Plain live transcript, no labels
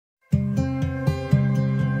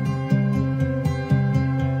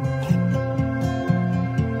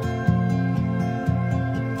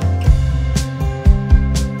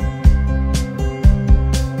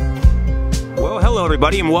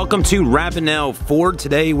everybody, and welcome to Ravenel Ford.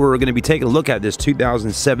 Today we're going to be taking a look at this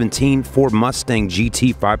 2017 Ford Mustang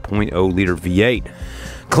GT 5.0 liter V8.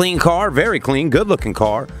 Clean car, very clean, good looking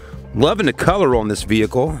car. Loving the color on this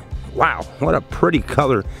vehicle. Wow, what a pretty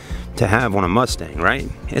color to have on a Mustang, right?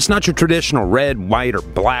 It's not your traditional red, white, or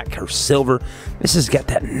black, or silver. This has got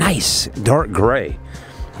that nice dark gray.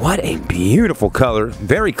 What a beautiful color.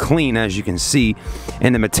 Very clean, as you can see,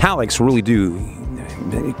 and the metallics really do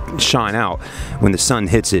shine out when the sun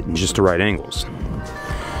hits it in just the right angles.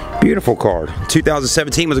 Beautiful car.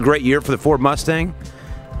 2017 was a great year for the Ford Mustang.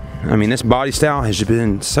 I mean, this body style has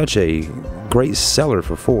been such a great seller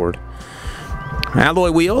for Ford.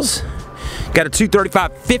 Alloy wheels. Got a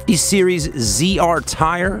 235/50 series ZR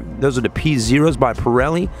tire. Those are the P0s by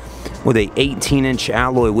Pirelli with a 18-inch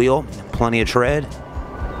alloy wheel. Plenty of tread.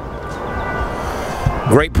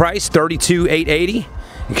 Great price, $32,880.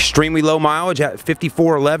 Extremely low mileage at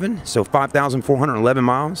 5411, so 5,411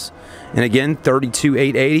 miles. And again,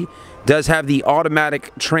 $32,880. Does have the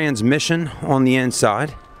automatic transmission on the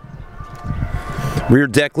inside. Rear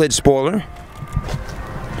deck lid spoiler.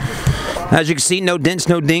 As you can see, no dents,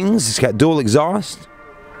 no dings. It's got dual exhaust.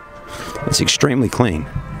 It's extremely clean.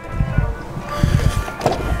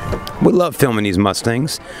 We love filming these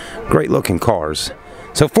Mustangs. Great looking cars.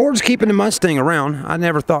 So Ford's keeping the Mustang around. I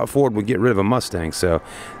never thought Ford would get rid of a Mustang, so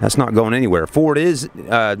that's not going anywhere. Ford is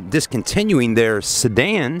discontinuing their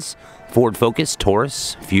sedans, Ford Focus,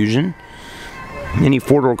 Taurus, Fusion. Any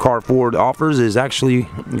four-door car Ford offers is actually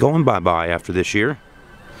going bye-bye after this year.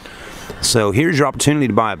 So here's your opportunity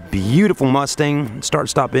to buy a beautiful Mustang.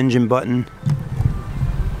 Start-stop engine button.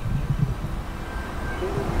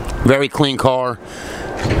 Very clean car.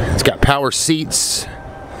 It's got power seats.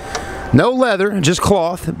 No leather, just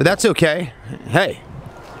cloth, but that's okay. Hey,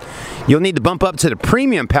 you'll need to bump up to the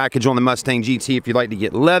premium package on the Mustang GT if you'd like to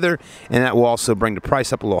get leather, and that will also bring the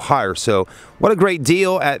price up a little higher. So what a great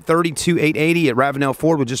deal at $32,880 at Ravenel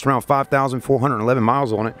Ford with just around 5,411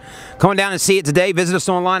 miles on it. Come on down and see it today. Visit us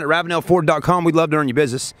online at ravenelford.com. We'd love to earn your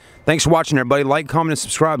business. Thanks for watching, everybody. Like, comment, and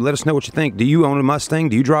subscribe. Let us know what you think. Do you own a Mustang?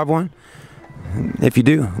 Do you drive one? If you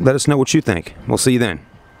do, let us know what you think. We'll see you then.